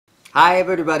Hi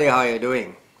everybody, how are you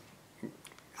doing?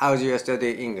 How's your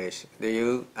study English? Do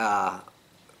you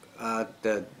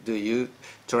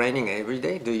training every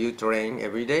day? Do you train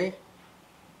every day?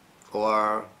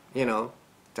 Or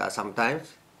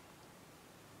sometimes?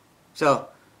 So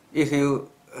if you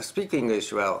speak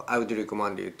English well, I would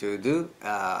recommend you to do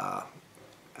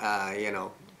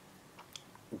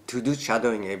to do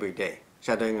shadowing every day.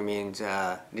 Shadowing means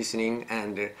listening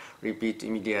and repeat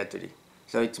immediately.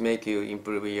 So it makes you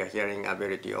improve your hearing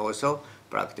ability. Also,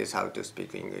 practice how to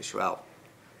speak English well.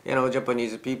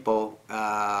 Japanese people,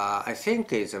 I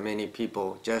think it's many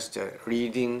people just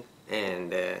reading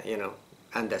and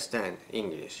understand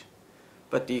English.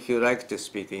 But if you like to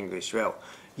speak English well,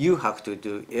 you have to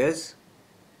do is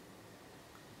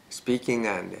speaking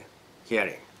and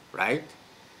hearing, right?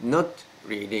 Not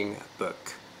reading a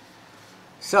book.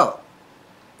 So,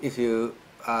 if you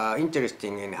are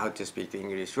interested in how to speak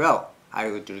English well, I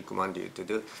would recommend you to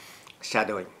do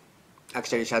shadowing.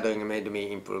 Actually, shadowing made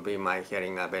me improve in my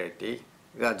hearing ability.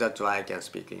 That's why I can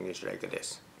speak English like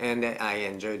this. And I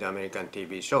enjoy the American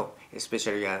TV show,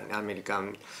 especially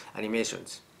American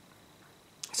animations.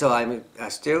 So I'm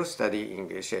still study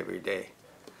English every day.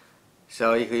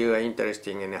 So if you are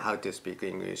interested in how to speak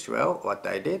English well, what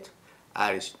I did,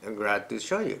 I'm glad to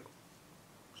show you.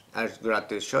 I'm glad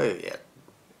to show you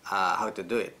how to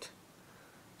do it.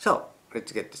 So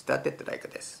let's get started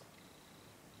like this.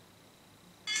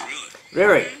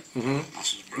 Really?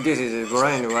 This is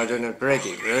Brian Wagner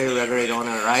Pretty. Really, we're great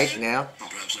honor right now.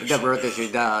 The British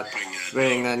is that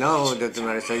wearing a no doesn't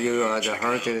matter, so you are the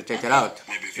hurt to check it out.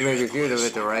 Maybe if you do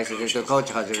with the rice, the coach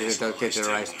has a little kid to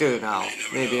rice too now.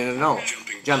 Maybe you don't know.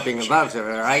 Jumping above,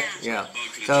 right? Yeah.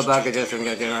 So back just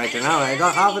getting right now. I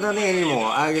don't have it anymore.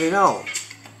 I already know.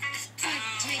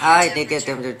 I take it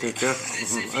to the teacher.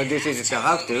 This is the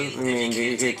have to. I mean,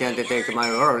 if you can't take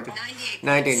my word.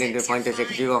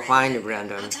 19.6, you will find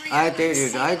Brandon. I tell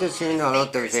you, I just seen a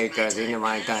lot of fakers in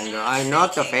my time. I'm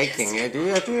not faking it.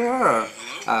 Yes, you are.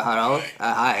 Hello.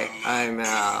 Hi. I'm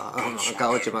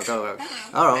Coach McCullough.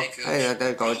 Hello.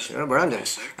 Hey, Coach Brandon.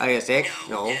 Are you sick?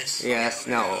 No. Yes.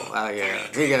 No. Yeah.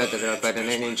 Figure out the but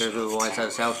then introduce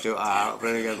oneself to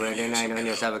very good Brandon. I know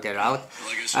yourself get out.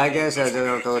 I guess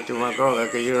Coach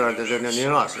McCullough, you are the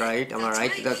news, right? Am I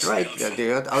right? That's right.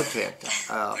 The outfit.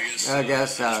 I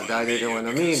guess I didn't want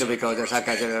to mean because the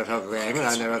Sakajara game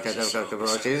and the rocket of the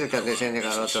broches can be sending a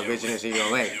lot of business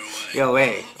your way. Your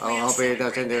way. I hope it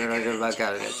doesn't back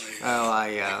at it.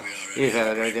 You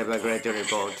have a great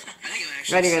report.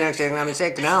 何がなくてI'm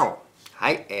sick now.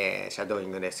 はい、シャドーイ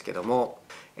ングですけども、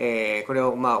これ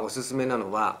をおすすめな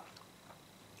のは、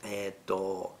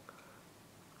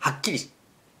はっきり、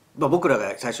僕ら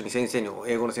が最初に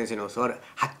英語の先生に教わる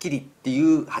はっきりってい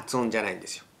う発音じゃないんで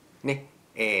すよ。ね。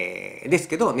です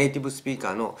けどネイティブスピーカ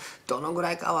ーのどのぐ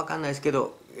らいかは分かんないですけ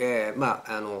ど、ネイテ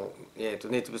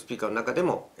ィブスピーカーの中で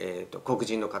も、黒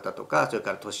人の方とかそれ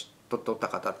から年取った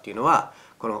方っていうのは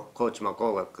このコーチマ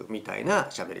工学みたいな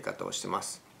喋り方をしてま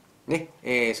す。ね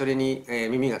それに、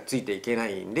耳がついていけな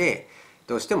いんで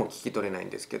どうしても聞き取れないん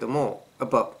ですけども、やっ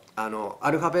ぱア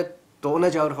ルファベット同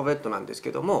じアルファベットなんです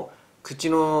けども口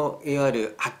のいわゆ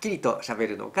るはっきりと喋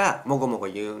るのかもごもご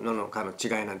言うのかの違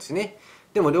いなんですね。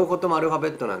でも両方ともアルファベ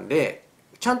ットなんで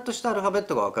ちゃんとしたアルファベッ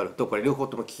トが分かるとこれ両方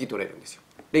とも聞き取れるんですよ。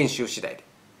練習次第で。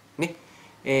ね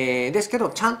ですけど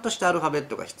ちゃんとしたアルファベッ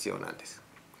トが必要なんです。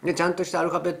でちゃんとしたアル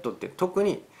ファベットって特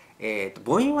に、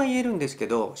母音は言えるんですけ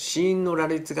ど子音の羅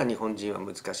列が日本人は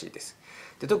難しいです。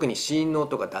で特に子音の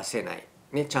音が出せない、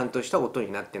ね、ちゃんとした音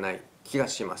になってない気が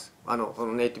します。こ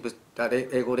のネイティブ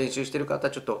英語を練習してる方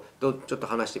ちょっと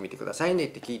話してみてくださいね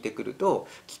って聞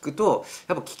くと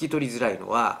やっぱ聞き取りづらいの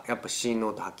はやっぱ子音の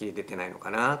音はっきり出てないの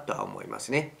かなとは思いま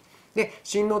すね。で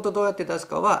子音の音どうやって出す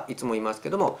かはいつも言います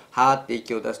けどもはーって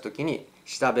息を出す時に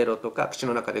下ベロとか口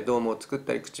の中でドームを作っ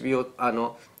たり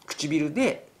唇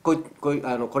で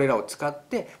これらを使っ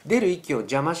て出る息を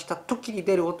邪魔した時に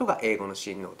出る音が英語の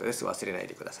子音の音です。忘れない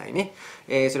でくださいね。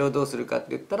それをどうするかって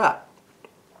言ったら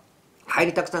肺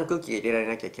にたくさん空気が入れられ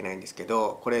なきゃいけないんですけ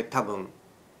どこれ多分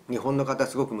日本の方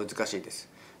すごく難しいです。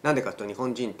なんでかというと日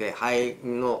本人って肺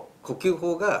の呼吸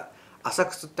法が浅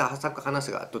く吸って浅く離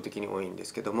すが圧倒的に多いんで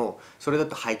すけどもそれだ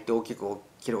と肺って大きく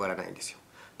広がらないんですよ。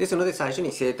ですので最初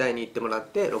に声帯に行ってもらっ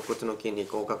て肋骨の筋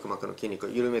肉横隔膜の筋肉を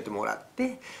緩めてもらっ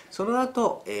てその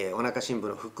後、お腹深部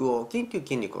の腹横筋という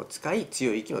筋肉を使い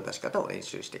強い息の出し方を練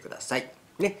習してください。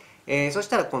ねそし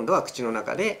たら今度は口の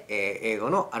中で、英語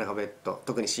のアルファベット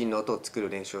特に子音の音を作る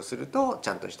練習をするとち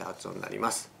ゃんとした発音になりま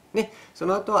す。ね、そ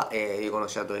の後は、英語の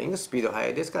シャドーイング、スピード速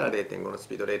いですから0.5のス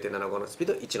ピード、0.75のスピー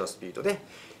ド、1のスピードで、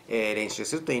練習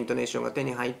するとイントネーションが手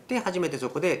に入って初めてそ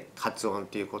こで発音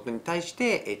ということに対し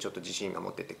て、ちょっと自信が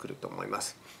持ててくると思いま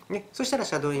す。ね、そしたら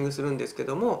シャドーイングするんですけ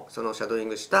ども、そのシャドーイン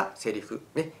グしたセリフ、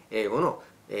ね、英語の、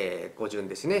語順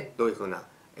ですね、どういうふうな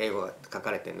英語が書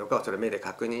かれているのかをそれ目で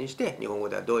確認して日本語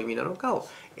ではどういう意味なのかを、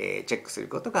チェックする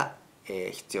ことが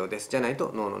必要です。じゃない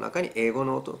と脳の中に英語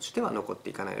脳としては残って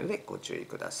いかないのでご注意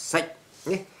ください。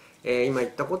ね、今言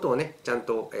ったことをねちゃん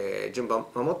と、順番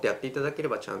守ってやっていただけれ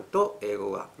ばちゃんと英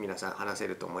語が皆さん話せ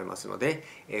ると思いますので、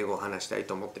英語を話したい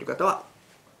と思っている方は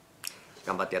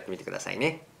頑張ってやってみてください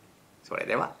ね。それ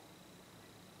では。